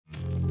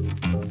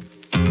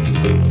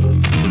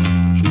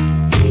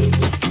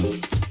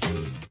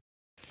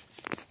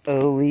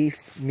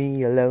leave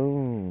me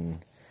alone.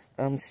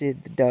 I'm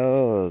Sid the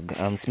dog.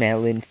 I'm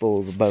smelling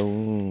for a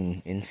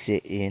bone and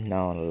sitting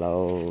on a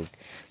log.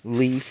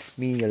 Leave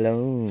me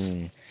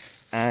alone.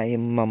 I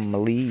am on my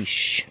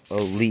leash.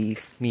 Oh,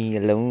 leave me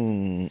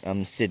alone.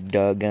 I'm Sid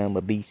dog. I'm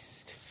a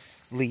beast.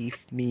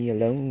 Leave me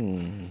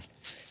alone.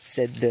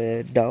 Said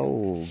the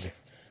dog.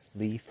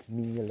 Leave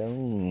me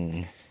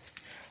alone.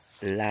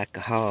 Like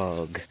a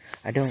hog.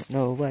 I don't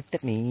know what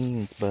that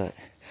means, but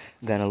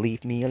gonna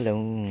leave me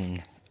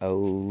alone. Oh,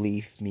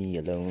 leave me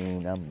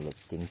alone. I'm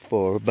looking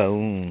for a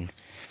bone.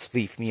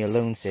 Leave me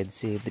alone, said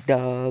Sid the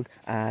dog.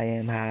 I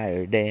am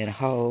higher than a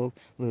hog.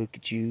 Look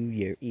at you,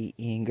 you're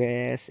eating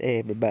grass.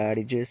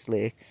 Everybody just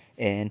lick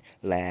and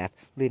laugh.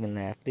 Live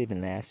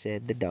and laugh,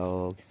 said the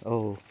dog.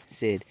 Oh,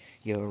 Sid,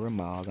 you're a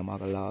mog, a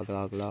log,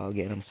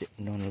 and I'm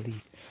sitting on a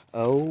leaf.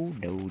 Oh,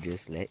 no,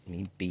 just let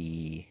me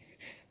be.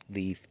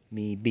 Leave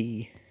me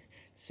be,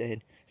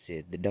 said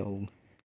Sid the dog.